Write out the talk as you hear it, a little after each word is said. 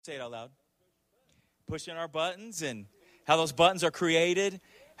Say it out loud. Pushing our buttons and how those buttons are created,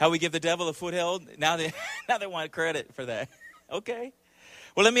 how we give the devil a foothold. Now they want credit for that. Okay.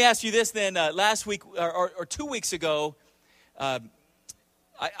 Well, let me ask you this then. Last week or 2 weeks ago,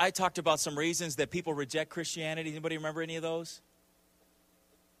 I talked about some reasons that people reject Christianity. Anybody remember any of those?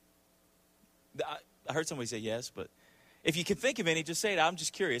 I heard somebody say yes, but if you can think of any, just say it. I'm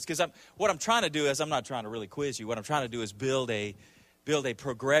just curious because what I'm trying to do is I'm not trying to really quiz you. What I'm trying to do is build a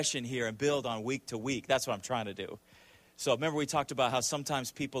progression here and build on week to week. That's what I'm trying to do. So remember we talked about how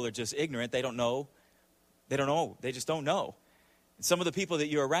sometimes people are just ignorant. They don't know. They just don't know. And some of the people that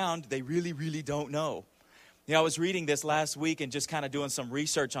you're around, they really, really don't know. You know, I was reading this last week and just kind of doing some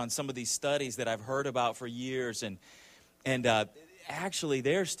research on some of these studies that I've heard about for years. And actually,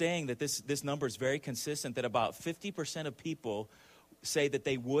 they're saying that this number is very consistent, that about 50% of people say that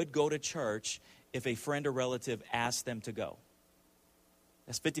they would go to church if a friend or relative asked them to go.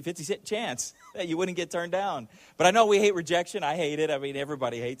 That's 50-50 chance that you wouldn't get turned down. But I know we hate rejection. I hate it. I mean,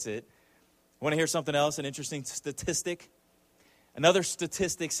 everybody hates it. Want to hear something else, an interesting statistic? Another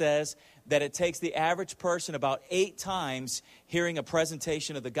statistic says that it takes the average person about 8 times hearing a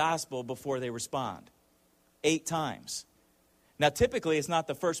presentation of the gospel before they respond. 8 times. Now, typically, it's not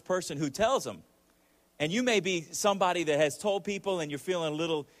the first person who tells them. And you may be somebody that has told people and you're feeling a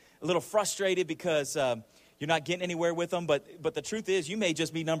little frustrated because you're not getting anywhere with them, but the truth is you may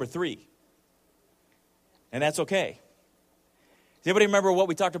just be number 3. And that's okay. Does anybody remember what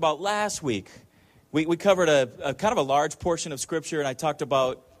we talked about last week? We covered a kind of a large portion of Scripture, and I talked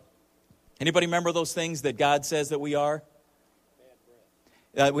about, anybody remember those things that God says that we are?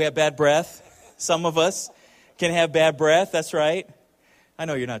 Bad breath. We have bad breath. Some of us can have bad breath, that's right. I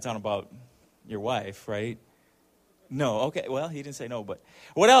know you're not talking about your wife, right? No, okay, well, he didn't say no, but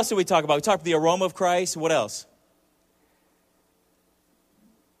what else did we talk about? We talked about the aroma of Christ. What else?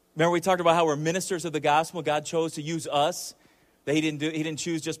 Remember we talked about how we're ministers of the gospel. God chose to use us. That he didn't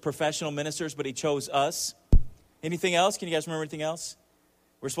choose just professional ministers, but he chose us. Anything else? Can you guys remember anything else?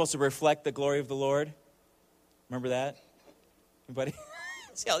 We're supposed to reflect the glory of the Lord. Remember that? Anybody?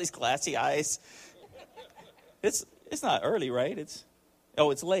 See all these classy eyes? It's not early, right? It's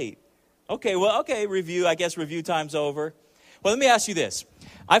late. Okay, review. I guess review time's over. Well, let me ask you this.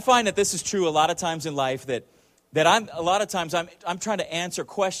 I find that this is true a lot of times in life that I'm trying to answer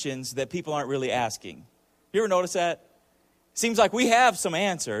questions that people aren't really asking. You ever notice that? Seems like we have some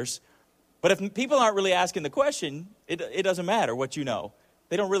answers, but if people aren't really asking the question, it doesn't matter what you know.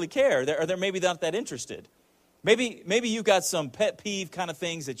 They don't really care, or they're maybe not that interested. Maybe you've got some pet peeve kind of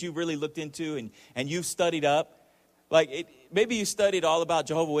things that you've really looked into and you've studied up. Maybe you studied all about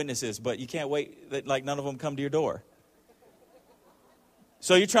Jehovah's Witnesses, but you can't wait that none of them come to your door.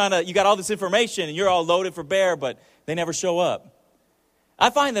 So you got all this information and you're all loaded for bear, but they never show up.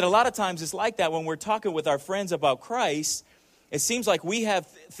 I find that a lot of times it's like that when we're talking with our friends about Christ. It seems like we have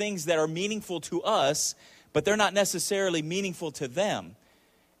things that are meaningful to us, but they're not necessarily meaningful to them.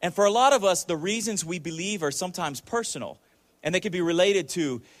 And for a lot of us, the reasons we believe are sometimes personal. And they can be related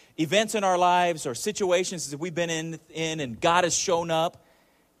to events in our lives or situations that we've been in and God has shown up.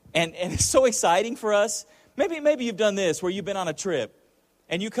 And it's so exciting for us. Maybe you've done this where you've been on a trip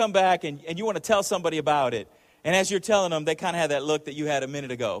and you come back and you want to tell somebody about it. And as you're telling them, they kind of have that look that you had a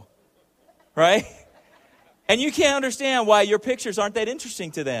minute ago. Right? And you can't understand why your pictures aren't that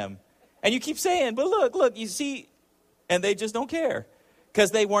interesting to them. And you keep saying, but look, you see, and they just don't care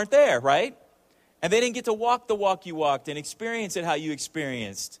because they weren't there, right? And they didn't get to walk the walk you walked and experience it how you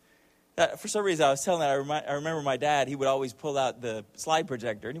experienced. For some reason, I was telling that, I remember my dad, he would always pull out the slide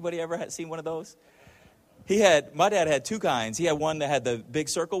projector. Anybody ever seen one of those? My dad had 2 kinds. He had one that had the big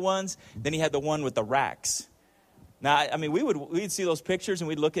circle ones, then he had the one with the racks. Now, I mean, we'd see those pictures and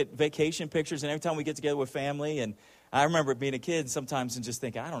we'd look at vacation pictures, and every time we get together with family, and I remember being a kid sometimes and just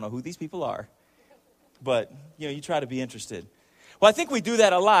thinking, I don't know who these people are. But, you try to be interested. Well, I think we do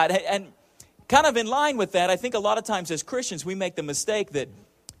that a lot. And kind of in line with that, I think a lot of times as Christians, we make the mistake that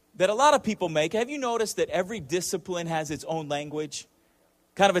a lot of people make. Have you noticed that every discipline has its own language?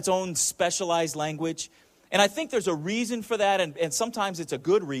 Kind of its own specialized language? And I think there's a reason for that, and sometimes it's a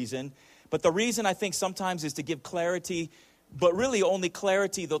good reason. But the reason I think sometimes is to give clarity, but really only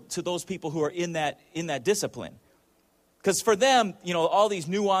clarity to those people who are in that discipline. Because for them, all these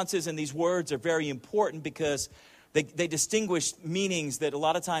nuances and these words are very important because they distinguish meanings that a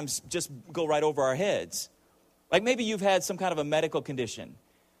lot of times just go right over our heads. Like maybe you've had some kind of a medical condition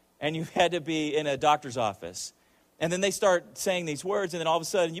and you've had to be in a doctor's office. And then they start saying these words and then all of a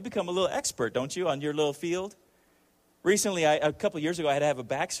sudden you become a little expert, don't you, on your little field? Recently, a couple of years ago, I had to have a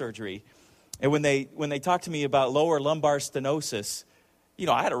back surgery. And when they talked to me about lower lumbar stenosis,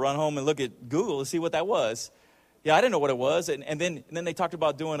 I had to run home and look at Google to see what that was. Yeah, I didn't know what it was. And then they talked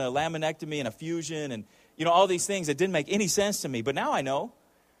about doing a laminectomy and a fusion and, all these things that didn't make any sense to me. But now I know.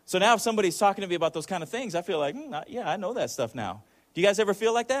 So now if somebody's talking to me about those kind of things, I feel like, yeah, I know that stuff now. Do you guys ever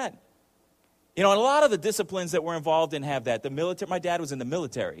feel like that? And a lot of the disciplines that we're involved in have that. The military, my dad was in the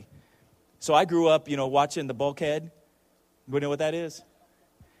military. So I grew up, watching the bulkhead. You know what that is?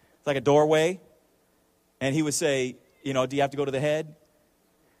 It's like a doorway. And he would say, do you have to go to the head?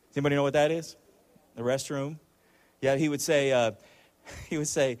 Does anybody know what that is? The restroom. Yeah, he would say,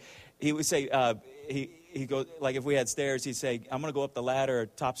 he goes, like if we had stairs, he'd say, I'm going to go up the ladder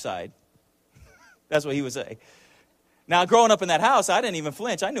top side. That's what he would say. Now, growing up in that house, I didn't even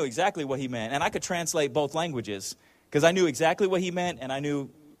flinch. I knew exactly what he meant. And I could translate both languages because I knew exactly what he meant and I knew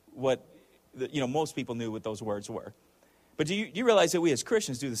what, most people knew what those words were. But do you realize that we as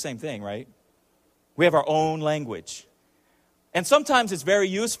Christians do the same thing, right? We have our own language. And sometimes it's very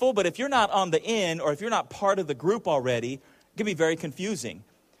useful, but if you're not on the in or if you're not part of the group already, it can be very confusing.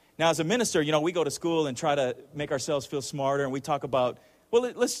 Now, as a minister, we go to school and try to make ourselves feel smarter, and we talk about,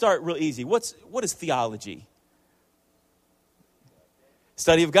 let's start real easy. What is theology?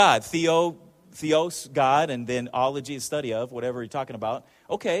 Study of God. Theos, God, and then ology is study of, whatever you're talking about.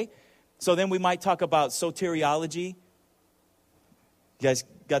 Okay, so then we might talk about soteriology. You guys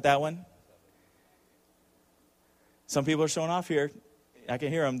got that one? Some people are showing off here. I can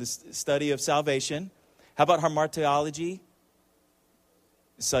hear them. The study of salvation. How about hamartiology?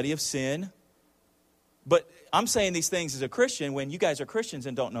 Study of sin. But I'm saying these things as a Christian when you guys are Christians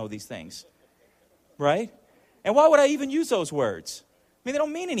and don't know these things. Right? And why would I even use those words? I mean, they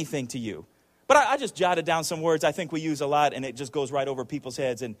don't mean anything to you. But I just jotted down some words I think we use a lot, and it just goes right over people's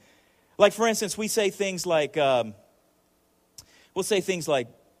heads. And like, for instance, we say things like,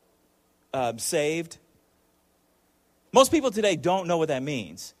 saved. Most people today don't know what that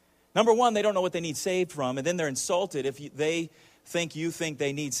means. Number one, they don't know what they need saved from, and then they're insulted if they think you think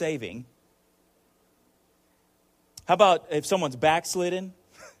they need saving. How about if someone's backslidden?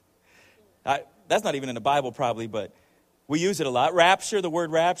 That's not even in the Bible probably, but we use it a lot. Rapture, the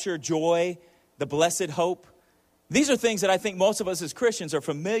word rapture, joy, the blessed hope. These are things that I think most of us as Christians are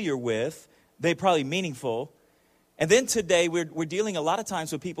familiar with. They're probably meaningful. And then today we're dealing a lot of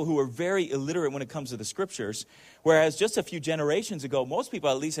times with people who are very illiterate when it comes to the scriptures, whereas just a few generations ago, most people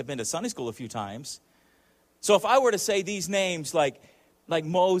at least have been to Sunday school a few times. So if I were to say these names like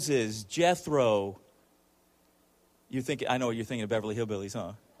Moses, Jethro, I know you're thinking of Beverly Hillbillies,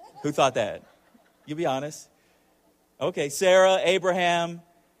 huh? Who thought that? You be honest. Okay, Sarah, Abraham.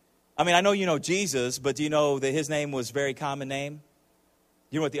 I mean, I know you know Jesus, but do you know that his name was a very common name?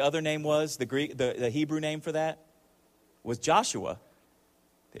 You know what the other name was? The Hebrew name for that was Joshua.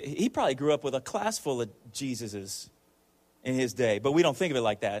 He probably grew up with a class full of Jesuses in his day, but we don't think of it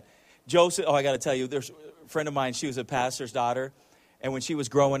like that. Joseph, I got to tell you, there's a friend of mine, she was a pastor's daughter, and when she was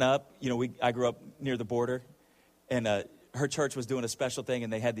growing up, I grew up near the border, and her church was doing a special thing,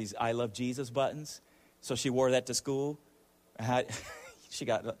 and they had these I Love Jesus buttons, so she wore that to school. She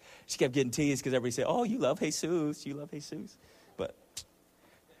kept getting teased because everybody said, oh, you love Jesus, But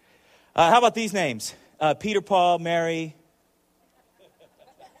how about these names? Peter, Paul, Mary,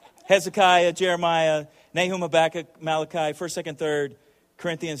 Hezekiah, Jeremiah, Nahum, Habakkuk, Malachi, 1st, 2nd, 3rd,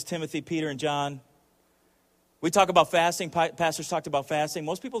 Corinthians, Timothy, Peter, and John. We talk about fasting. Pastors talked about fasting.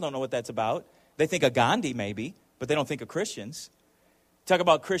 Most people don't know what that's about. They think of Gandhi maybe, but they don't think of Christians. Talk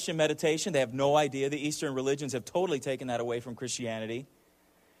about Christian meditation. They have no idea. The Eastern religions have totally taken that away from Christianity.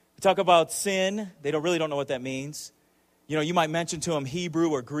 We talk about sin. They really don't know what that means. You might mention to them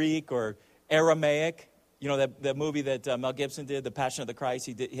Hebrew or Greek or Aramaic. That movie that Mel Gibson did, The Passion of the Christ,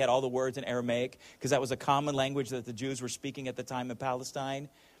 he had all the words in Aramaic because that was a common language that the Jews were speaking at the time in Palestine.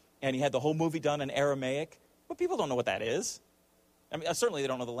 And he had the whole movie done in Aramaic. But people don't know what that is. I mean, certainly they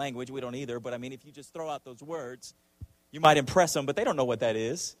don't know the language. We don't either. But I mean, if you just throw out those words, you might impress them, but they don't know what that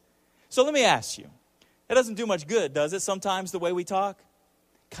is. So let me ask you, that doesn't do much good, does it, sometimes the way we talk?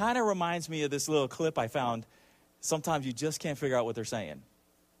 Kind of reminds me of this little clip I found. Sometimes you just can't figure out what they're saying.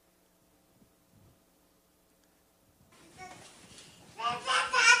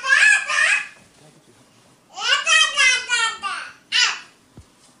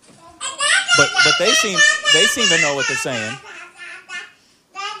 But they seem to know what they're saying.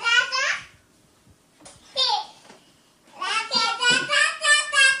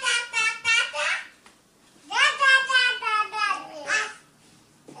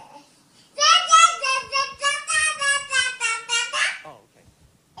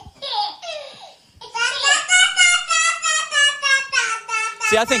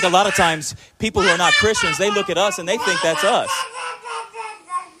 See, I think a lot of times people who are not Christians, they look at us and they think that's us.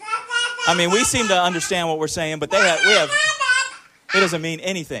 I mean, we seem to understand what we're saying, but it doesn't mean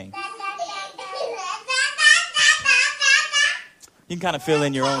anything. You can kind of fill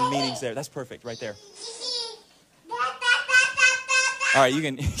in your own meanings there. That's perfect right there. All right, you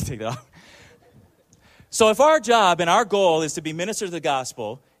can take that off. So if our job and our goal is to be ministers of the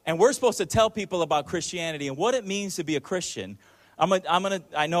gospel, and we're supposed to tell people about Christianity and what it means to be a Christian,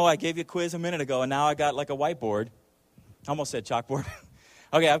 I know I gave you a quiz a minute ago, and now I got like a whiteboard. I almost said chalkboard.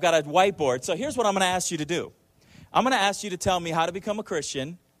 Okay, I've got a whiteboard. So here's what I'm going to ask you to do. I'm going to ask you to tell me how to become a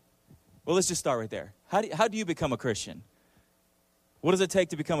Christian. Well, let's just start right there. How do you become a Christian? What does it take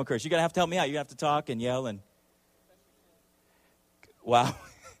to become a Christian? You're going to have to help me out. You're going to have to talk and yell and... Wow.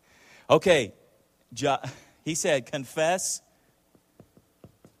 Okay. He said, confess.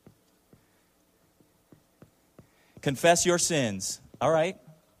 Confess your sins. All right.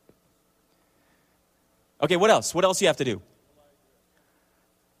 Okay, what else? What else do you have to do?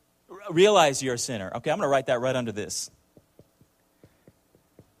 Realize you're a sinner. Okay, I'm going to write that right under this.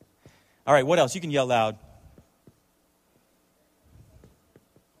 All right, what else? You can yell loud.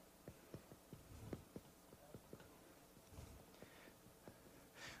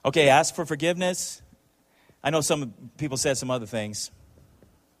 Okay, ask for forgiveness. I know some people said some other things.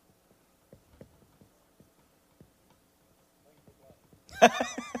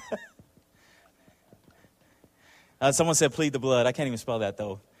 Someone said plead the blood. I can't even spell that,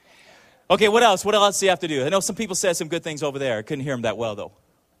 though. Okay, what else? What else do you have to do? I know some people said some good things over there. I couldn't hear them that well, though.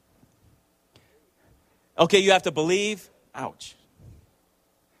 Okay, you have to believe. Ouch.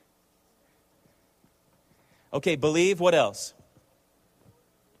 Okay, believe. What else?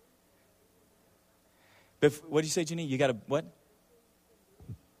 What did you say, Jenny? You got to what?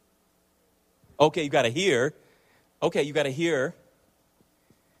 Okay, you got to hear. Okay, you got to hear.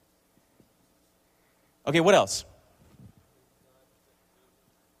 Okay, what else?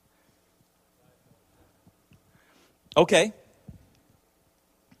 Okay.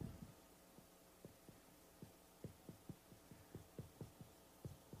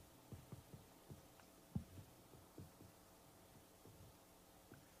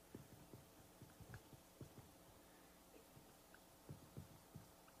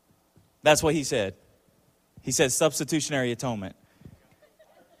 That's what he said. He said substitutionary atonement.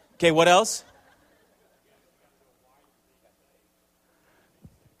 Okay, what else?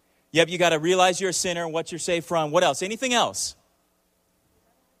 Yep, you got to realize you're a sinner and what you're saved from. What else? Anything else?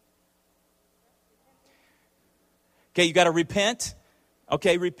 Okay, you got to repent.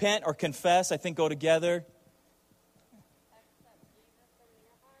 Okay, repent or confess, I think go together.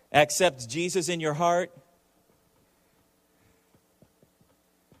 Accept Jesus in your heart.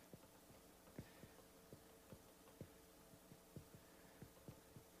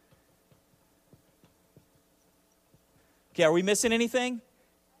 Okay, are we missing anything?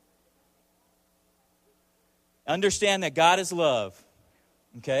 Understand that God is love.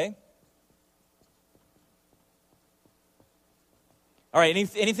 Okay? All right,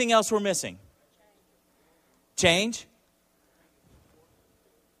 anything else we're missing? Change?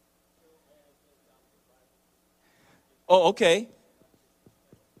 Oh, okay.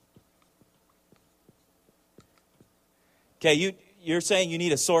 Okay, you're saying you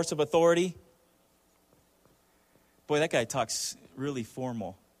need a source of authority? Boy, that guy talks really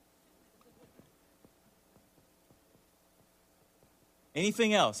formal.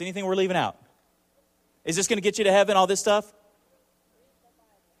 Anything else? Anything we're leaving out? Is this going to get you to heaven, all this stuff?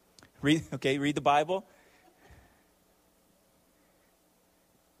 Read the Bible.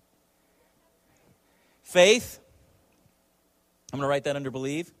 Faith. I'm going to write that under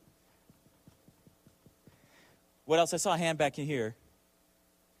believe. What else? I saw a hand back in here.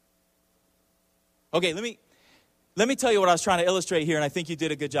 Okay, let me tell you what I was trying to illustrate here, and I think you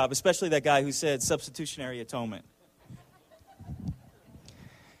did a good job, especially that guy who said substitutionary atonement.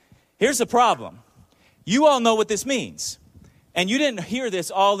 Here's the problem. You all know what this means. And you didn't hear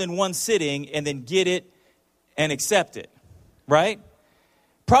this all in one sitting and then get it and accept it, right?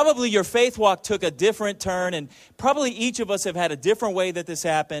 Probably your faith walk took a different turn, and probably each of us have had a different way that this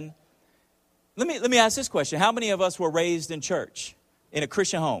happened. Let me ask this question. How many of us were raised in church, in a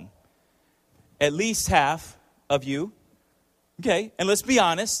Christian home? At least half of you. Okay, and let's be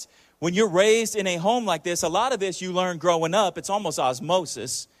honest. When you're raised in a home like this, a lot of this you learn growing up. It's almost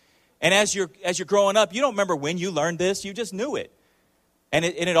osmosis. And as you're growing up, you don't remember when you learned this. You just knew it. And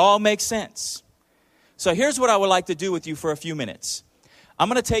it all makes sense. So here's what I would like to do with you for a few minutes. I'm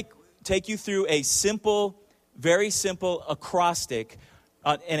going to take you through a simple, very simple acrostic.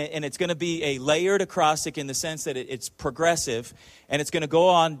 And it's going to be a layered acrostic in the sense that it's progressive. And it's going to go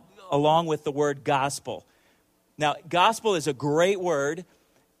on along with the word gospel. Now, gospel is a great word.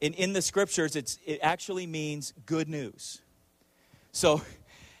 in the scriptures, it actually means good news. So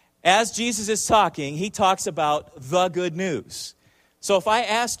as Jesus is talking, he talks about the good news. So if I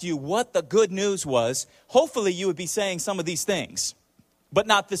asked you what the good news was, hopefully you would be saying some of these things, but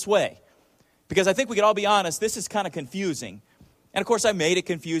not this way. Because I think we could all be honest, this is kind of confusing. And of course, I made it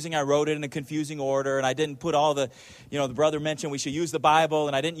confusing. I wrote it in a confusing order, and I didn't put all the brother mentioned we should use the Bible,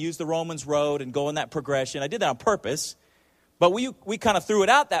 and I didn't use the Romans road and go in that progression. I did that on purpose. But we kind of threw it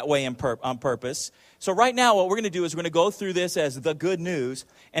out that way on purpose. So right now, what we're going to do is we're going to go through this as the good news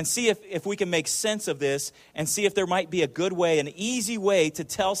and see if we can make sense of this and see if there might be a good way, an easy way to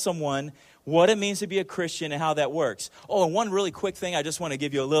tell someone what it means to be a Christian and how that works. Oh, and one really quick thing, I just want to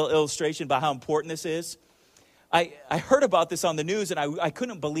give you a little illustration about how important this is. I heard about this on the news, and I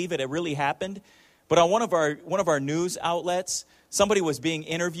couldn't believe it. It really happened. But on one of our news outlets, somebody was being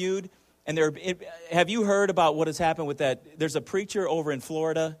interviewed. And have you heard about what has happened with that? There's a preacher over in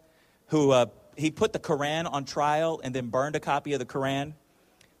Florida who he put the Quran on trial and then burned a copy of the Quran.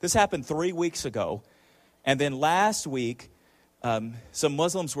 This happened 3 weeks ago. And then last week, some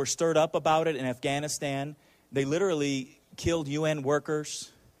Muslims were stirred up about it in Afghanistan. They literally killed UN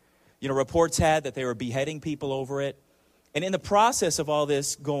workers. Reports had that they were beheading people over it. And in the process of all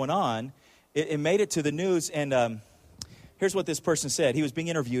this going on, it made it to the news. And here's what this person said. He was being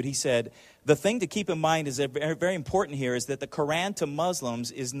interviewed. He said, the thing to keep in mind is very, very important here is that the Quran to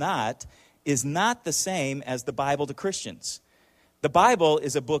Muslims is not the same as the Bible to Christians. The Bible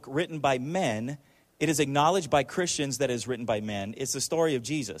is a book written by men. It is acknowledged by Christians that it is written by men. It's the story of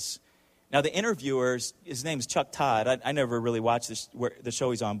Jesus. Now, the interviewer, his name is Chuck Todd. I never really watched the show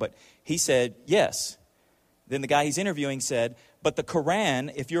he's on, but he said, yes. Then the guy he's interviewing said, but the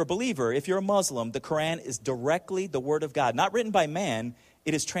Quran, if you're a believer, if you're a Muslim, the Quran is directly the Word of God. Not written by man.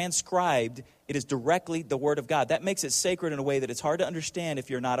 It is transcribed. It is directly the Word of God. That makes it sacred in a way that it's hard to understand if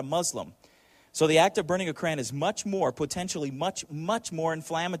you're not a Muslim. So the act of burning a Quran is potentially much, much more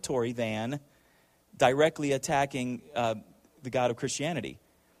inflammatory than directly attacking the God of Christianity.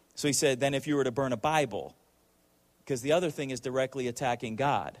 So he said, then if you were to burn a Bible, because the other thing is directly attacking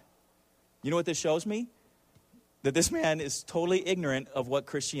God. You know what this shows me? That this man is totally ignorant of what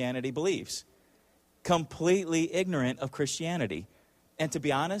Christianity believes. Completely ignorant of Christianity. And to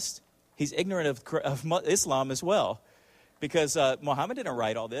be honest, he's ignorant of Islam as well. Because Muhammad didn't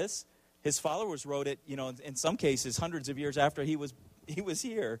write all this. His followers wrote it, in some cases, hundreds of years after he was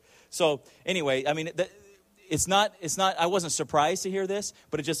here. So anyway, I mean, it's not. I wasn't surprised to hear this,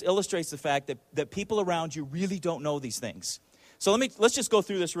 but it just illustrates the fact that people around you really don't know these things. So let's just go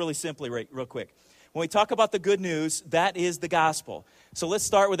through this really simply, real quick. When we talk about the good news, that is the gospel. So let's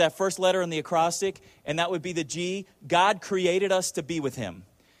start with that first letter in the acrostic, and that would be the G. God created us to be with him.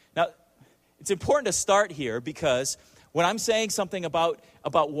 Now, it's important to start here because when I'm saying something about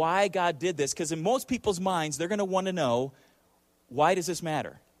why God did this, because in most people's minds, they're going to want to know, why does this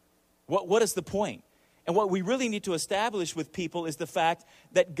matter? What is the point? And what we really need to establish with people is the fact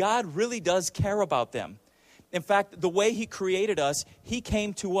that God really does care about them. In fact, the way he created us, he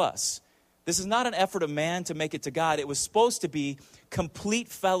came to us. This is not an effort of man to make it to God. It was supposed to be complete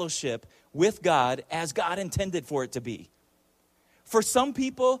fellowship with God as God intended for it to be. For some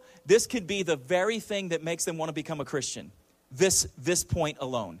people, this could be the very thing that makes them want to become a Christian. This point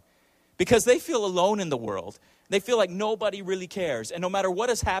alone. Because they feel alone in the world. They feel like nobody really cares. And no matter what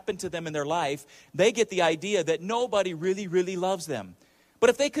has happened to them in their life, they get the idea that nobody really, really loves them.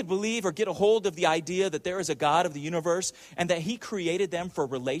 But if they could believe or get a hold of the idea that there is a God of the universe and that he created them for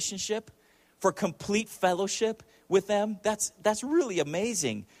relationship, for complete fellowship with them, that's really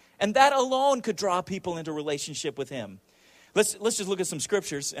amazing. And that alone could draw people into relationship with him. Let's just look at some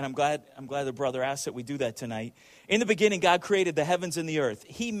scriptures, and I'm glad the brother asked that we do that tonight. In the beginning, God created the heavens and the earth.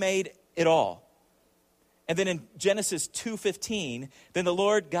 He made it all. And then in Genesis 2:15, then the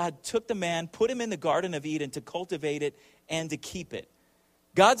Lord God took the man, put him in the Garden of Eden to cultivate it and to keep it.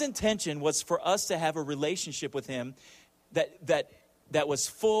 God's intention was for us to have a relationship with him that was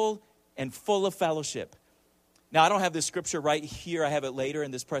full of fellowship. Now, I don't have this scripture right here. I have it later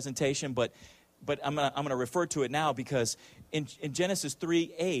in this presentation, but I'm gonna refer to it now because in Genesis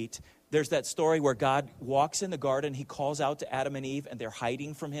 3:8, there's that story where God walks in the garden. He calls out to Adam and Eve, and they're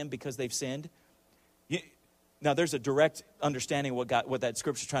hiding from him because they've sinned. Now, there's a direct understanding of what that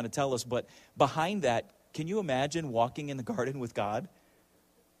scripture is trying to tell us, but behind that, can you imagine walking in the garden with God?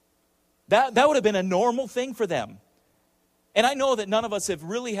 That would have been a normal thing for them. And I know that none of us have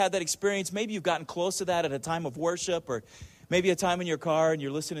really had that experience. Maybe you've gotten close to that at a time of worship, or maybe a time in your car and you're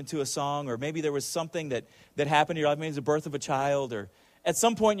listening to a song, or maybe there was something that happened in your life, maybe it was the birth of a child, or at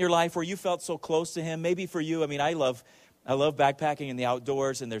some point in your life where you felt so close to him. Maybe for you, I mean, I love I love backpacking in the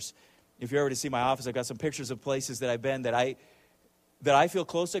outdoors, and if you're ever to see my office, I've got some pictures of places that I've been that I feel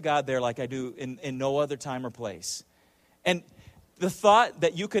close to God there like I do in no other time or place. And the thought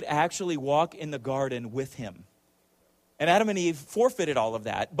that you could actually walk in the garden with him. And Adam and Eve forfeited all of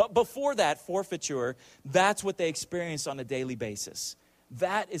that. But before that forfeiture, that's what they experienced on a daily basis.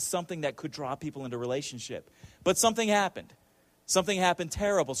 That is something that could draw people into relationship. But something happened. Something happened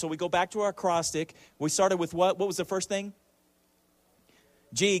terrible. So we go back to our acrostic. We started with what? What was the first thing?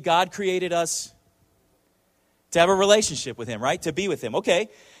 G, God created us to have a relationship with him, right? To be with him. Okay.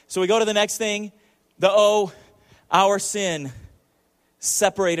 So we go to the next thing. The O, our sin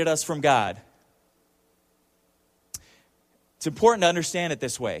separated us from God. It's important to understand it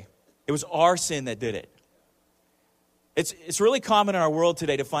this way. It was our sin that did it. It's really common in our world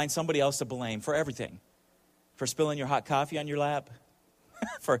today to find somebody else to blame for everything. For spilling your hot coffee on your lap.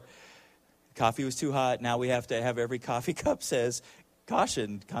 For coffee was too hot. Now we have to have every coffee cup says,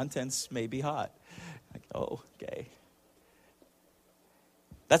 caution, contents may be hot. Like, oh, okay.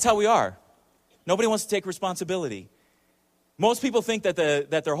 That's how we are. Nobody wants to take responsibility. Most people think that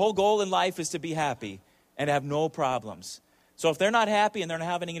their whole goal in life is to be happy and have no problems. So if they're not happy and they're not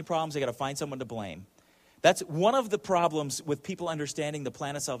having any problems, they got to find someone to blame. That's one of the problems with people understanding the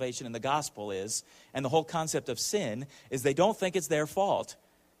plan of salvation and the gospel is, and the whole concept of sin, is they don't think it's their fault.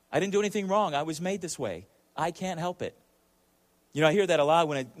 I didn't do anything wrong. I was made this way. I can't help it. You know, I hear that a lot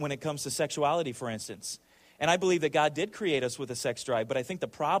when it comes to sexuality, for instance. And I believe that God did create us with a sex drive, but I think the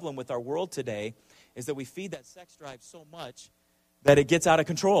problem with our world today is that we feed that sex drive so much that it gets out of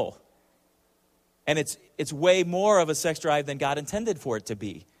control. And it's way more of a sex drive than God intended for it to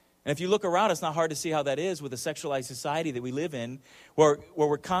be. And if you look around, it's not hard to see how that is with the sexualized society that we live in, where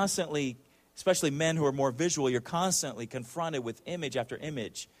we're constantly, especially men who are more visual, you're constantly confronted with image after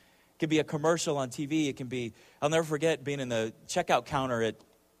image. It can be a commercial on TV. It can be, I'll never forget being in the checkout counter at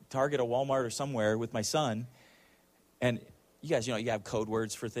Target or Walmart or somewhere with my son. And you guys, you have code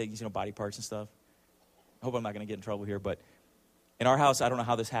words for things, body parts and stuff. I hope I'm not going to get in trouble here, but in our house, I don't know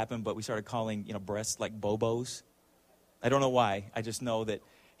how this happened, but we started calling, breasts like bobos. I don't know why. I just know that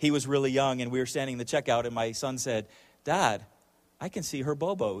he was really young, and we were standing in the checkout, and my son said, Dad, I can see her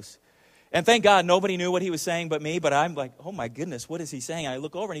bobos. And thank God nobody knew what he was saying but me, but I'm like, oh my goodness, what is he saying? And I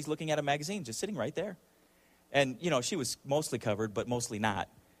look over, and he's looking at a magazine just sitting right there. And, she was mostly covered, but mostly not.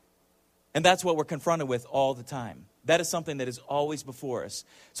 And that's what we're confronted with all the time. That is something that is always before us.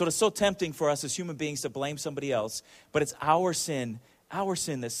 So it's so tempting for us as human beings to blame somebody else, but it's our sin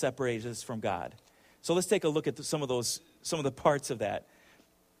that separates us from God. So let's take a look at some of the parts of that.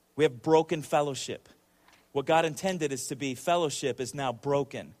 We have broken fellowship. What God intended is to be fellowship is now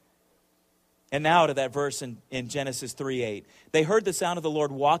broken. And now to that verse in Genesis 3:8. They heard the sound of the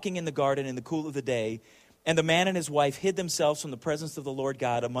Lord walking in the garden in the cool of the day, and the man and his wife hid themselves from the presence of the Lord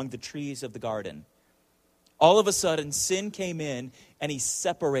God among the trees of the garden. All of a sudden, sin came in, and he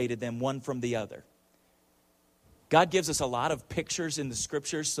separated them one from the other. God gives us a lot of pictures in the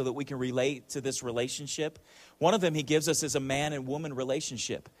scriptures so that we can relate to this relationship. One of them he gives us is a man and woman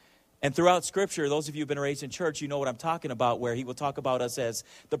relationship. And throughout scripture, those of you who have been raised in church, you know what I'm talking about, where he will talk about us as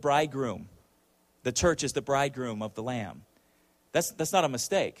the bridegroom. The church is the bridegroom of the Lamb. That's not a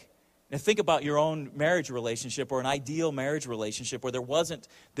mistake. Now think about your own marriage relationship or an ideal marriage relationship where there wasn't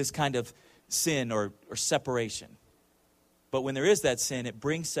this kind of sin or separation. But when there is that sin, it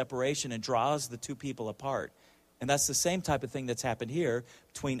brings separation and draws the two people apart. And that's the same type of thing that's happened here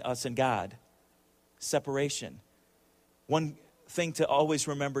between us and God. Separation. One thing to always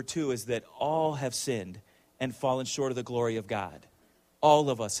remember too is that all have sinned and fallen short of the glory of God. All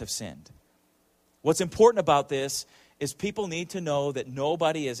of us have sinned. What's important about this is people need to know that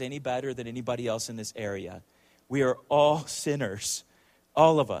nobody is any better than anybody else in this area. We are all sinners.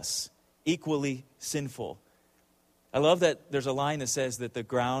 All of us. Equally sinful. I love that there's a line that says that the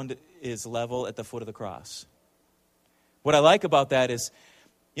ground is level at the foot of the cross. What I like about that is,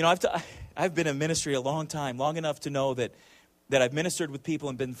 I've been in ministry a long time, long enough to know that I've ministered with people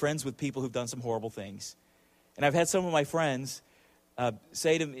and been friends with people who've done some horrible things. And I've had some of my friends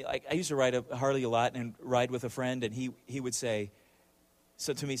say to me, like I used to ride a Harley a lot and ride with a friend, and he would say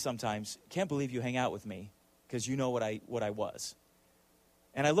to me sometimes, "Can't believe you hang out with me because you know what I was."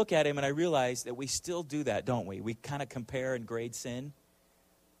 And I look at him and I realize that we still do that, don't we? We kind of compare and grade sin.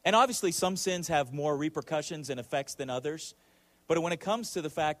 And obviously some sins have more repercussions and effects than others. But when it comes to the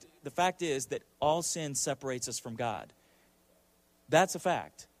fact is that all sin separates us from God. That's a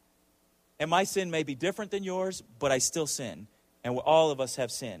fact. And my sin may be different than yours, but I still sin. And all of us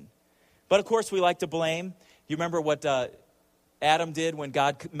have sin. But of course we like to blame. You remember what Adam did when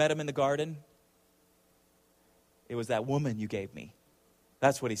God met him in the garden? It was that woman you gave me.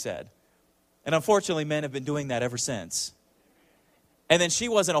 That's what he said. And unfortunately, men have been doing that ever since. And then she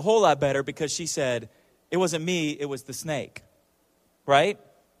wasn't a whole lot better because she said, it wasn't me, it was the snake. Right?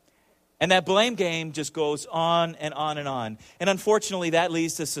 And that blame game just goes on and on and on. And unfortunately, that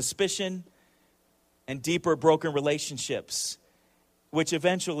leads to suspicion and deeper broken relationships, which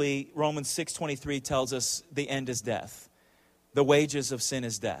eventually Romans 6:23 tells us the end is death. The wages of sin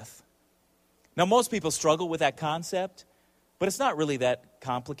is death. Now, most people struggle with that concept, but it's not really that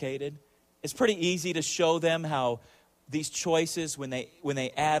complicated. It's pretty easy to show them how these choices, when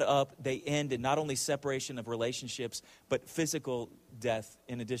they add up, they end in not only separation of relationships, but physical death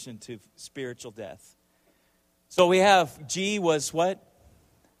in addition to spiritual death. So we have G was what?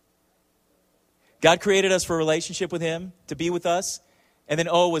 God created us for a relationship with him, to be with us. And then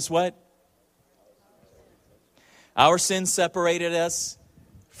O was what? Our sin separated us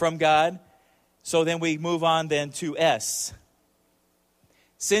from God. So then we move on then to S.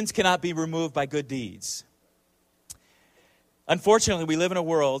 Sins cannot be removed by good deeds. Unfortunately, we live in a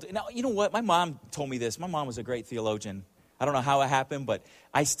world. Now, you know what? My mom told me this. My mom was a great theologian. I don't know how it happened, but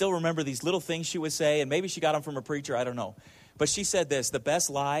I still remember these little things she would say, and maybe she got them from a preacher. I don't know. But she said this: the best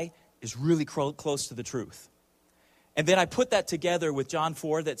lie is really close to the truth. And then I put that together with John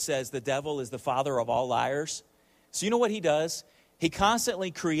 4 that says the devil is the father of all liars. So you know what he does? He constantly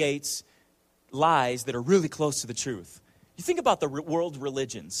creates lies that are really close to the truth. You think about the world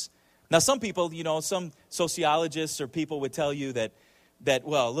religions. Now, some people, some sociologists or people would tell you that,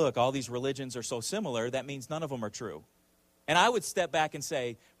 well, look, all these religions are so similar, that means none of them are true. And I would step back and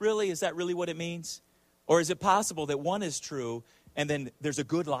say, really, is that really what it means? Or is it possible that one is true and then there's a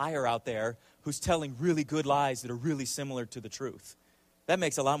good liar out there who's telling really good lies that are really similar to the truth? That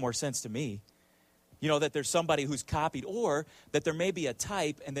makes a lot more sense to me. That there's somebody who's copied, or that there may be a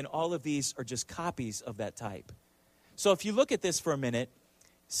type, and then all of these are just copies of that type. So if you look at this for a minute,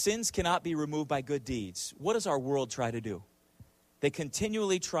 sins cannot be removed by good deeds. What does our world try to do? They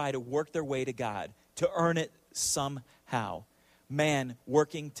continually try to work their way to God, to earn it somehow. Man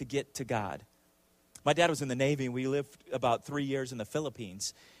working to get to God. My dad was in the Navy, and we lived about 3 years in the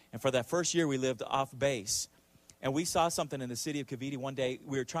Philippines. And for that first year, we lived off base. And we saw something in the city of Cavite one day.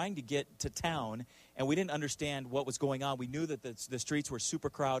 We were trying to get to town, and we didn't understand what was going on. We knew that the streets were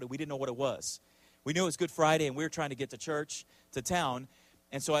super crowded. We didn't know what it was. We knew it was Good Friday, and we were trying to get to church, to town.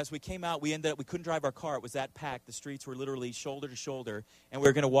 And so as we came out, we couldn't drive our car. It was that packed. The streets were literally shoulder to shoulder, and we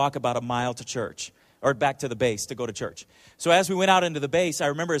were going to walk about a mile to church, or back to the base to go to church. So as we went out into the base, I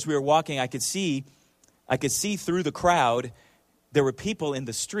remember as we were walking, I could see through the crowd. There were people in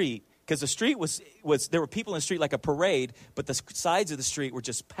the street, because the street was there were people in the street like a parade, but the sides of the street were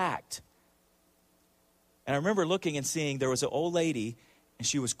just packed. And I remember looking and seeing there was an old lady, and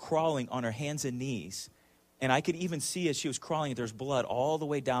she was crawling on her hands and knees. And I could even see as she was crawling, there's blood all the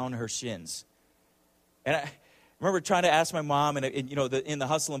way down her shins. And I remember trying to ask my mom, and in the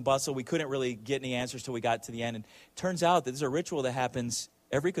hustle and bustle, we couldn't really get any answers till we got to the end. And it turns out that there's a ritual that happens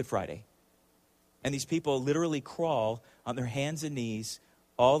every Good Friday. And these people literally crawl on their hands and knees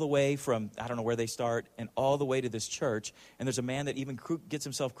all the way from, I don't know where they start, and all the way to this church. And there's a man that even gets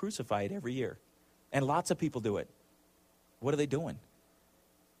himself crucified every year. And lots of people do it. What are they doing?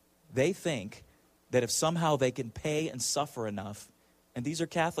 They think that if somehow they can pay and suffer enough, and these are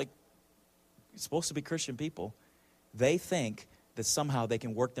Catholic, supposed to be Christian people, they think that somehow they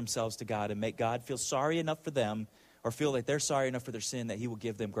can work themselves to God and make God feel sorry enough for them, or feel like they're sorry enough for their sin that he will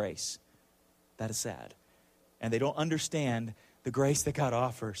give them grace. That is sad. And they don't understand the grace that God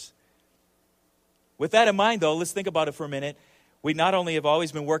offers. With that in mind, though, let's think about it for a minute. We not only have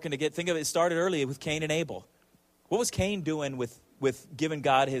always been working to think of it started early with Cain and Abel. What was Cain doing with giving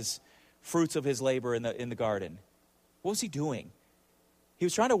God his fruits of his labor in the garden? What was he doing? He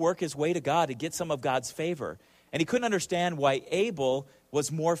was trying to work his way to God to get some of God's favor. And he couldn't understand why Abel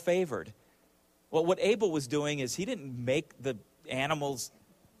was more favored. Well, what Abel was doing is he didn't make the animals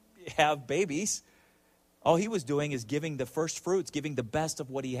have babies. All he was doing is giving the first fruits, giving the best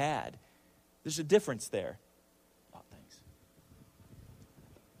of what he had. There's a difference there. Oh, thanks.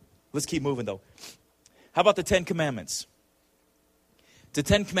 Let's keep moving, though. How about the 10 Commandments? The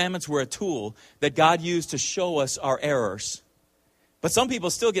 10 Commandments were a tool that God used to show us our errors. But some people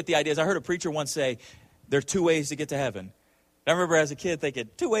still get the ideas. I heard a preacher once say, there are 2 ways to get to heaven. I remember as a kid thinking,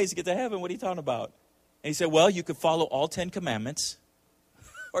 2 ways to get to heaven? What are you talking about? And he said, well, you could follow all 10 Commandments,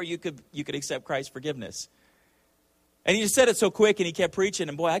 or you could accept Christ's forgiveness. And he just said it so quick, and he kept preaching,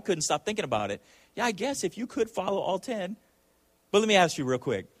 and boy, I couldn't stop thinking about it. Yeah, I guess if you could follow all 10. But let me ask you real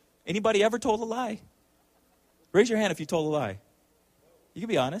quick. Anybody ever told a lie? Raise your hand if you told a lie. You can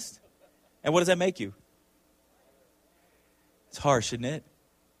be honest. And what does that make you? It's harsh, isn't it?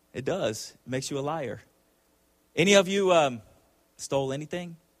 It does. It makes you a liar. Any of you stole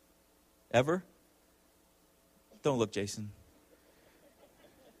anything? Ever? Don't look, Jason.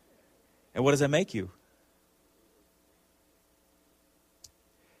 And what does that make you?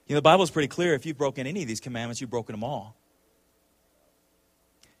 You know, the Bible's pretty clear. If you've broken any of these commandments, you've broken them all.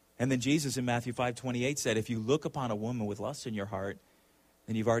 And then Jesus in Matthew 5:28 said, if you look upon a woman with lust in your heart,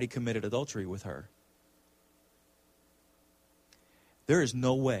 then you've already committed adultery with her. There is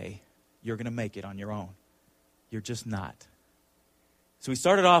no way you're going to make it on your own. You're just not. So we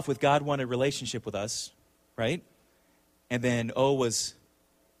started off with God wanted a relationship with us, right? And then O was,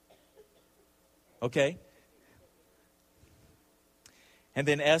 okay. And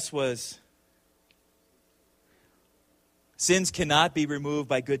then S was, sins cannot be removed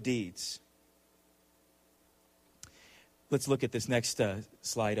by good deeds. Let's look at this next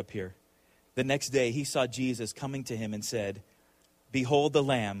slide up here. The next day he saw Jesus coming to him and said, behold the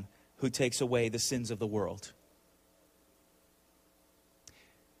Lamb who takes away the sins of the world.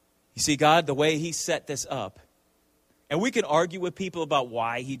 You see, God, the way he set this up, and we can argue with people about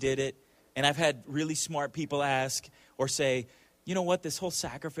why he did it, and I've had really smart people ask or say, you know what, this whole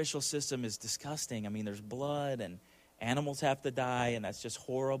sacrificial system is disgusting. I mean, there's blood and animals have to die, and that's just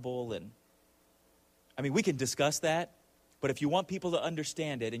horrible. And I mean, we can discuss that, but if you want people to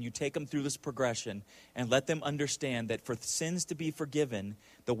understand it and you take them through this progression and let them understand that for sins to be forgiven,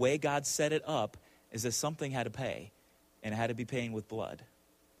 the way God set it up is that something had to pay, and it had to be paying with blood.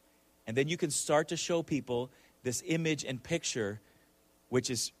 And then you can start to show people this image and picture,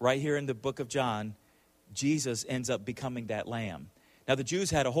 which is right here in the book of John. Jesus ends up becoming that lamb. Now, the Jews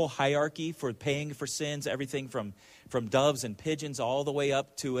had a whole hierarchy for paying for sins, everything from doves and pigeons all the way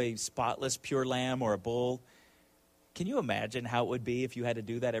up to a spotless, pure lamb or a bull. Can you imagine how it would be if you had to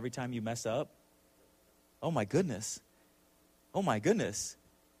do that every time you mess up? Oh, my goodness. Oh, my goodness.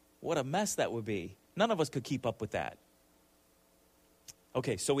 What a mess that would be. None of us could keep up with that.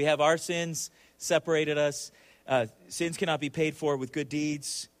 Okay, so we have our sins separated us. Sins cannot be paid for with good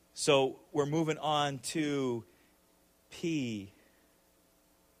deeds. So we're moving on to P.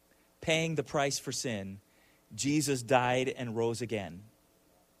 Paying the price for sin. Jesus died and rose again.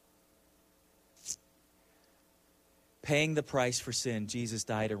 Paying the price for sin. Jesus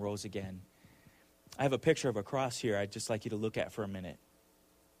died and rose again. I have a picture of a cross here I'd just like you to look at for a minute.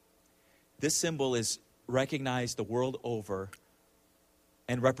 This symbol is recognized the world over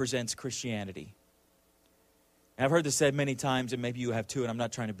and represents Christianity. And I've heard this said many times, and maybe you have too, and I'm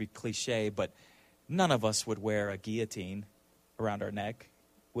not trying to be cliche, but none of us would wear a guillotine around our neck,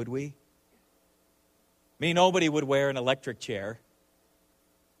 would we? I mean, nobody would wear an electric chair.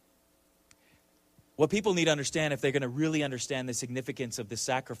 What people need to understand, if they're going to really understand the significance of this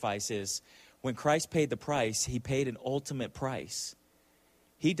sacrifice, is when Christ paid the price, he paid an ultimate price.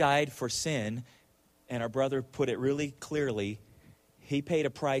 He died for sin, and our brother put it really clearly. He paid a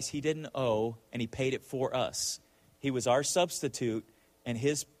price he didn't owe, and he paid it for us. He was our substitute, and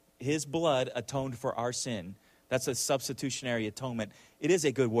his blood atoned for our sin. That's a substitutionary atonement. It is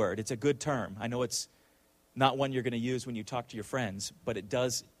a good word. It's a good term. I know it's not one you're going to use when you talk to your friends, but it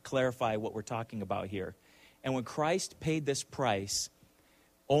does clarify what we're talking about here. And when Christ paid this price,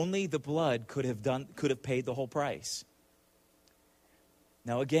 only the blood could have paid the whole price.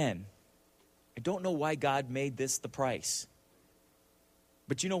 Now again, I don't know why God made this the price.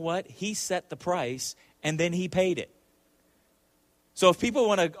 But you know what? He set the price, and then he paid it. So if people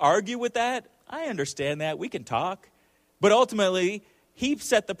want to argue with that, I understand that. We can talk. But ultimately, he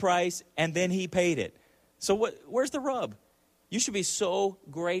set the price, and then he paid it. So where's the rub? You should be so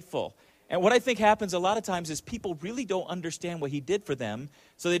grateful. And what I think happens a lot of times is people really don't understand what he did for them,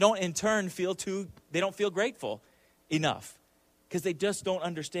 so they don't in turn feel grateful enough, because they just don't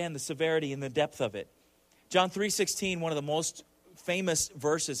understand the severity and the depth of it. John 3:16, one of the most famous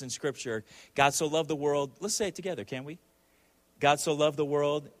verses in Scripture. God so loved the world. Let's say it together, can we? God so loved the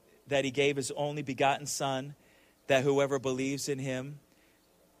world that he gave his only begotten Son, that whoever believes in him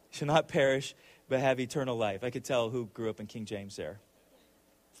shall not perish, but have eternal life. I could tell who grew up in King James there.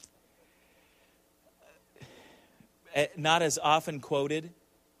 Not as often quoted,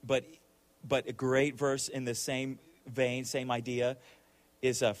 but a great verse in the same vein, same idea,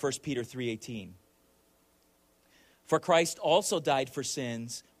 is 1 Peter 3:18. For Christ also died for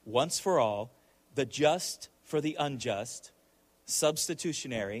sins once for all, the just for the unjust,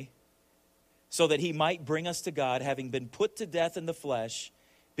 substitutionary, so that he might bring us to God, having been put to death in the flesh,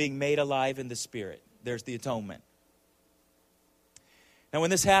 being made alive in the spirit. There's the atonement. Now when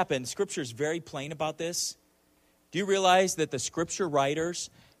this happened, Scripture is very plain about this. Do you realize that the Scripture writers,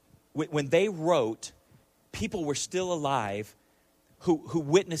 when they wrote, people were still alive who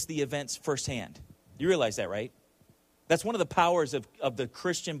witnessed the events firsthand. You realize that, right? That's one of the powers of the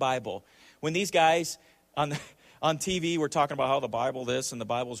Christian Bible. When these guys on TV were talking about how the Bible this and the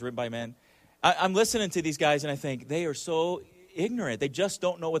Bible's written by men, I'm listening to these guys and I think they are so ignorant. They just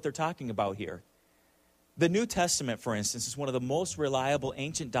don't know what they're talking about here. The New Testament, for instance, is one of the most reliable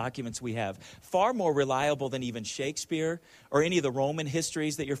ancient documents we have. Far more reliable than even Shakespeare or any of the Roman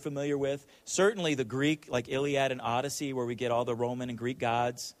histories that you're familiar with. Certainly the Greek, like Iliad and Odyssey, where we get all the Roman and Greek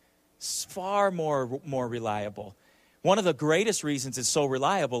gods. It's far more reliable. One of the greatest reasons it's so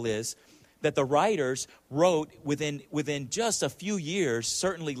reliable is that the writers wrote within just a few years,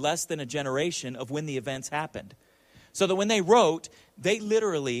 certainly less than a generation, of when the events happened. So that when they wrote, they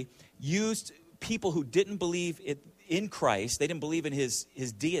literally used people who didn't believe in Christ, they didn't believe in his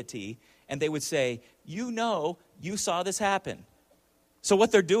deity, and they would say, you saw this happen. So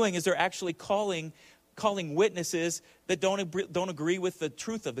what they're doing is they're actually calling witnesses that don't agree with the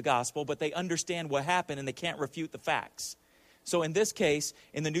truth of the gospel, but they understand what happened and they can't refute the facts. So in this case,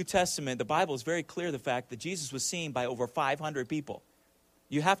 in the New Testament, the Bible is very clear the fact that Jesus was seen by over 500 people.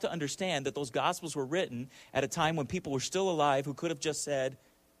 You have to understand that those gospels were written at a time when people were still alive who could have just said,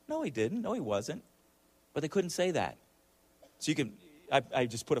 no, he didn't. No, he wasn't. But they couldn't say that. So I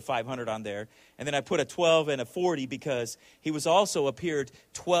just put a 500 on there. And then I put a 12 and a 40 because he was also appeared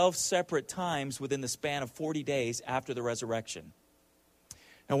 12 separate times within the span of 40 days after the resurrection.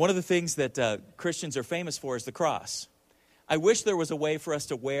 Now, one of the things that Christians are famous for is the cross. I wish there was a way for us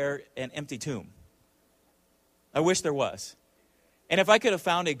to wear an empty tomb. I wish there was. And if I could have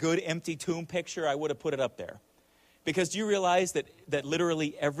found a good empty tomb picture, I would have put it up there. Because do you realize that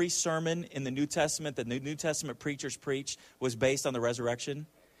literally every sermon in the New Testament that the New Testament preachers preached was based on the resurrection?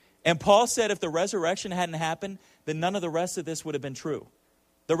 And Paul said if the resurrection hadn't happened, then none of the rest of this would have been true.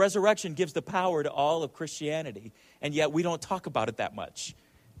 The resurrection gives the power to all of Christianity, and yet we don't talk about it that much.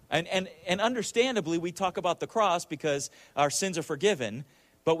 And understandably, we talk about the cross because our sins are forgiven,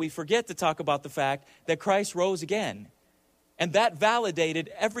 but we forget to talk about the fact that Christ rose again. And that validated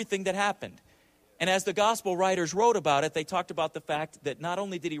everything that happened. And as the gospel writers wrote about it, they talked about the fact that not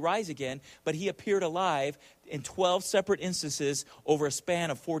only did he rise again, but he appeared alive in 12 separate instances over a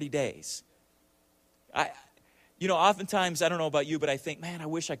span of 40 days. Oftentimes, I don't know about you, but I think, man, I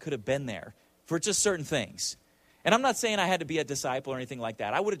wish I could have been there for just certain things. And I'm not saying I had to be a disciple or anything like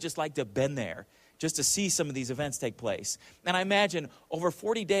that. I would have just liked to have been there just to see some of these events take place. And I imagine over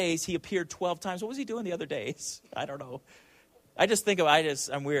 40 days, he appeared 12 times. What was he doing the other days? I don't know. I'm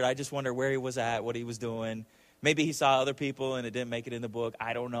weird. I just wonder where he was at, what he was doing. Maybe he saw other people and it didn't make it in the book.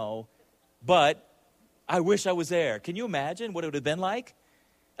 I don't know. But I wish I was there. Can you imagine what it would have been like?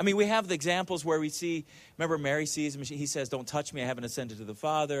 I mean, we have the examples where we see, remember Mary sees him, he says, don't touch me, I haven't ascended to the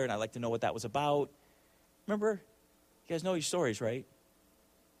Father, and I'd like to know what that was about. Remember? You guys know your stories, right?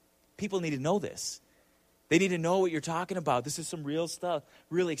 People need to know this. They need to know what you're talking about. This is some real stuff,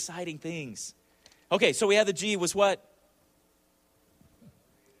 really exciting things. Okay, so we have the G was what?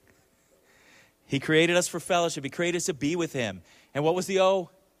 He created us for fellowship. He created us to be with him. And what was the O?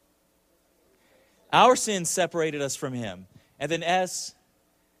 Our sins separated us from him. And then S,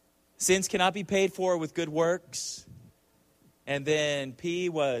 sins cannot be paid for with good works. And then P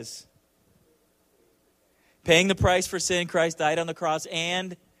was paying the price for sin. Christ died on the cross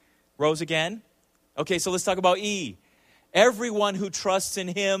and rose again. Okay, so let's talk about E. Everyone who trusts in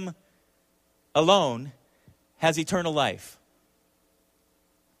him alone has eternal life.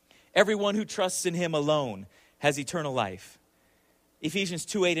 Everyone who trusts in him alone has eternal life. Ephesians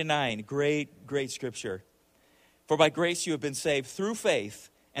 2:8-9, great scripture. For by grace you have been saved through faith,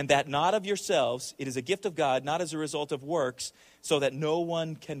 and that not of yourselves. It is a gift of God, not as a result of works, so that no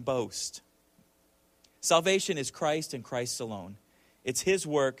one can boast. Salvation is Christ and Christ alone. It's his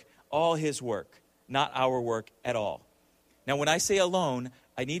work, all his work, not our work at all. Now, when I say alone,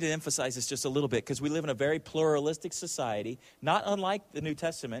 I need to emphasize this just a little bit because we live in a very pluralistic society, not unlike the New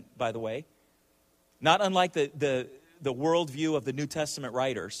Testament, by the way, not unlike the worldview of the New Testament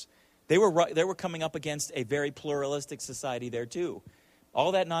writers. They were coming up against a very pluralistic society there too.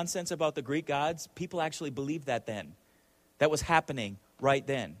 All that nonsense about the Greek gods, people actually believed that then. That was happening right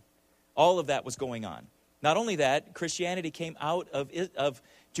then. All of that was going on. Not only that, Christianity came out of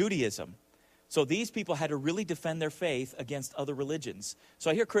Judaism. So these people had to really defend their faith against other religions.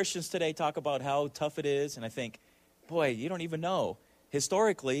 So I hear Christians today talk about how tough it is, and I think, boy, you don't even know.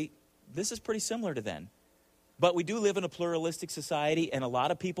 Historically, this is pretty similar to then. But we do live in a pluralistic society, and a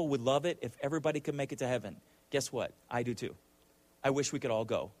lot of people would love it if everybody could make it to heaven. Guess what? I do too. I wish we could all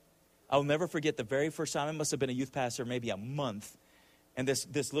go. I'll never forget the very first time, I must have been a youth pastor maybe a month, and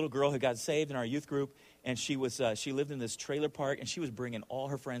this little girl who got saved in our youth group, and she lived in this trailer park, and she was bringing all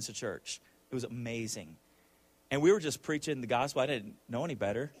her friends to church. It was amazing. And we were just preaching the gospel. I didn't know any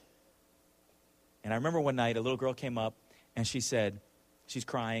better. And I remember one night a little girl came up, and she said, she's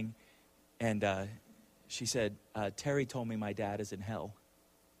crying, and she said, Terry told me my dad is in hell.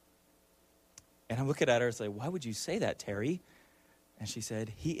 And I'm looking at her and say, why would you say that, Terry? And she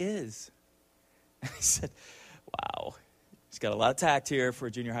said, he is. And I said, wow. She's got a lot of tact here for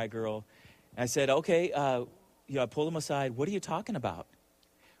a junior high girl. And I said, okay, I pulled him aside. What are you talking about?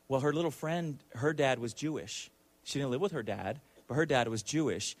 Well, her little friend, her dad was Jewish. She didn't live with her dad, but her dad was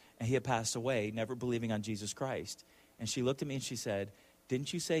Jewish, and he had passed away, never believing on Jesus Christ. And she looked at me and she said,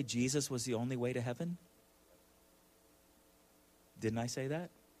 didn't you say Jesus was the only way to heaven? Didn't I say that?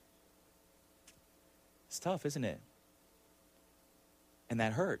 It's tough, isn't it? And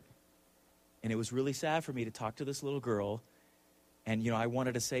that hurt. And it was really sad for me to talk to this little girl. And, I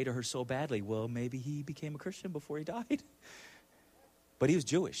wanted to say to her so badly, well, maybe he became a Christian before he died. But he was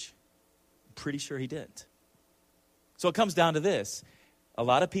Jewish. I'm pretty sure he didn't. So it comes down to this. A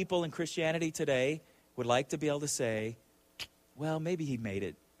lot of people in Christianity today would like to be able to say, well, maybe he made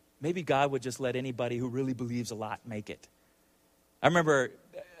it. Maybe God would just let anybody who really believes a lot make it. I remember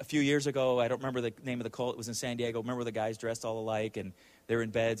a few years ago, I don't remember the name of the cult. It was in San Diego. Remember the guys dressed all alike, and they were in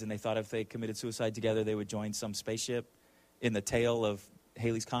beds, and they thought if they committed suicide together, they would join some spaceship in the tail of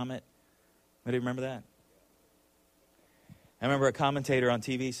Halley's Comet. Anybody remember that? I remember a commentator on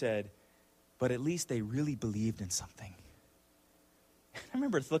TV said, but at least they really believed in something. I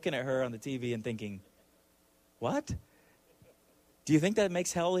remember looking at her on the TV and thinking, what? Do you think that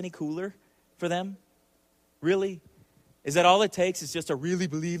makes hell any cooler for them? Really? Is that all it takes is just to really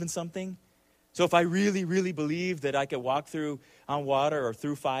believe in something? So if I really, really believe that I could walk through on water or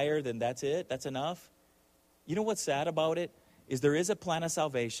through fire, then that's it? That's enough? You know what's sad about it? Is there is a plan of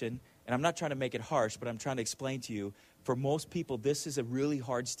salvation, and I'm not trying to make it harsh, but I'm trying to explain to you, for most people, this is a really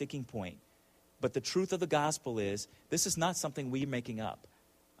hard sticking point. But the truth of the gospel is, this is not something we're making up.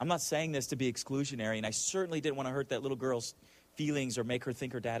 I'm not saying this to be exclusionary, and I certainly didn't want to hurt that little girl's feelings or make her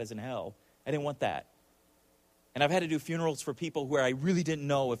think her dad is in hell. I didn't want that. And I've had to do funerals for people where I really didn't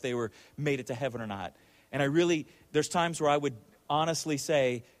know if they were made it to heaven or not. And there's times where I would honestly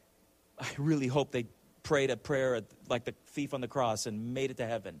say, I really hope they prayed a prayer like the thief on the cross and made it to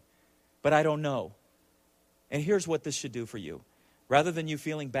heaven. But I don't know. And here's what this should do for you. Rather than you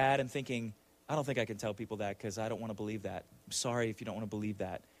feeling bad and thinking, I don't think I can tell people that because I don't want to believe that. I'm sorry if you don't want to believe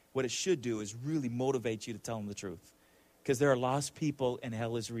that. What it should do is really motivate you to tell them the truth. Because there are lost people and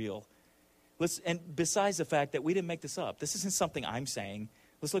hell is real. And besides the fact that we didn't make this up, this isn't something I'm saying.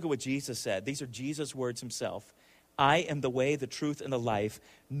 Let's look at what Jesus said. These are Jesus' words himself. I am the way, the truth, and the life.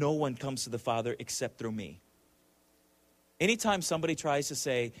 No one comes to the Father except through me. Anytime somebody tries to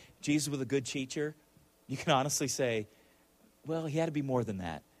say Jesus was a good teacher, you can honestly say, well, he had to be more than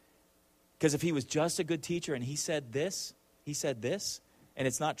that. Because if he was just a good teacher and he said this, and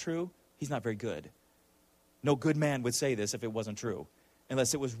it's not true, he's not very good. No good man would say this if it wasn't true,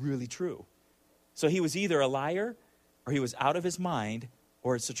 unless it was really true. So he was either a liar, or he was out of his mind,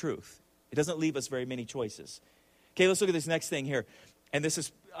 or it's the truth. It doesn't leave us very many choices. Okay, let's look at this next thing here. And this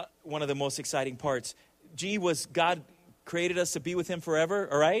is one of the most exciting parts. God created us to be with him forever,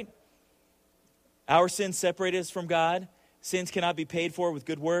 all right? Our sins separated us from God. Sins cannot be paid for with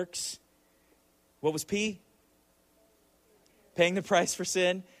good works. What was P? Paying the price for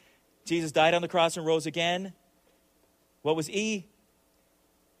sin. Jesus died on the cross and rose again. What was E?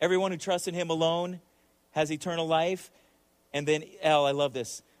 Everyone who trusts in him alone has eternal life. And then L, I love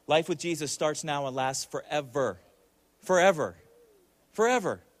this. Life with Jesus starts now and lasts forever. Forever.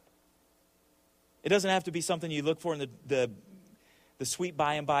 Forever. It doesn't have to be something you look for in the sweet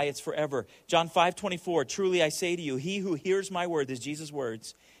by and by. It's forever. John 5:24, truly I say to you, he who hears my word, this is Jesus'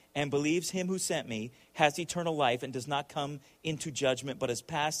 words, and believes him who sent me has eternal life and does not come into judgment, but has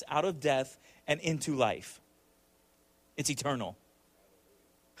passed out of death and into life. It's eternal.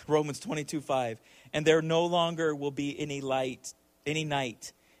 Romans 22:5, and there no longer will be any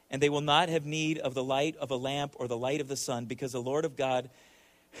night, and they will not have need of the light of a lamp or the light of the sun, because the Lord God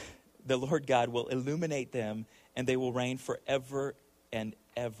will illuminate them, and they will reign forever and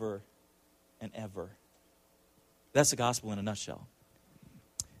ever and ever. That's the gospel in a nutshell.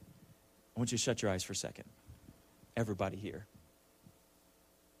 I want you to shut your eyes for a second. Everybody here.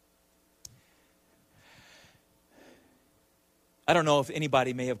 I don't know if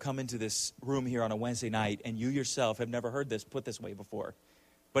anybody may have come into this room here on a Wednesday night and you yourself have never heard this put this way before,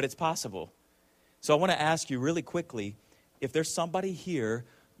 but it's possible. So I want to ask you really quickly, if there's somebody here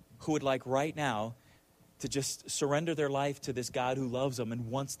who would like right now to just surrender their life to this God who loves them and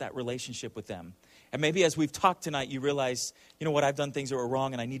wants that relationship with them. And maybe as we've talked tonight, you realize, you know what, I've done things that were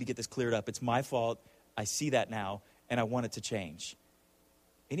wrong and I need to get this cleared up. It's my fault. I see that now and I want it to change.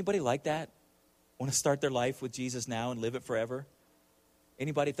 Anybody like that? Want to start their life with Jesus now and live it forever?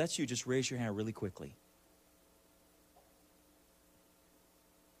 Anybody? If that's you, just raise your hand really quickly.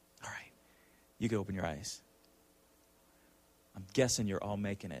 All right. You can open your eyes. I'm guessing you're all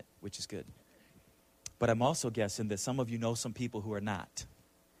making it, which is good. But I'm also guessing that some of you know some people who are not.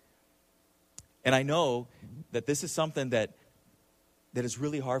 And I know that this is something that is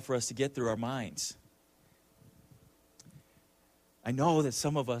really hard for us to get through our minds. I know that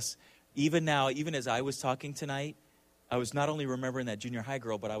some of us, even now, even as I was talking tonight, I was not only remembering that junior high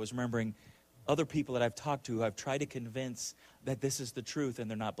girl, but I was remembering other people that I've talked to who I've tried to convince that this is the truth and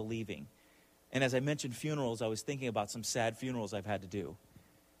they're not believing. And as I mentioned funerals, I was thinking about some sad funerals I've had to do.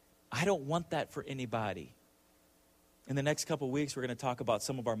 I don't want that for anybody. In the next couple of weeks, we're going to talk about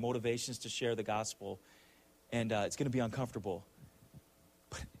some of our motivations to share the gospel, and it's going to be uncomfortable.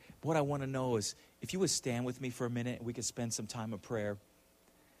 But what I want to know is, if you would stand with me for a minute and we could spend some time of prayer,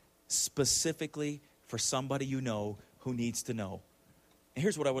 specifically for somebody you know who needs to know. And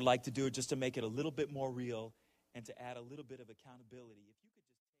here's what I would like to do just to make it a little bit more real and to add a little bit of accountability. If you could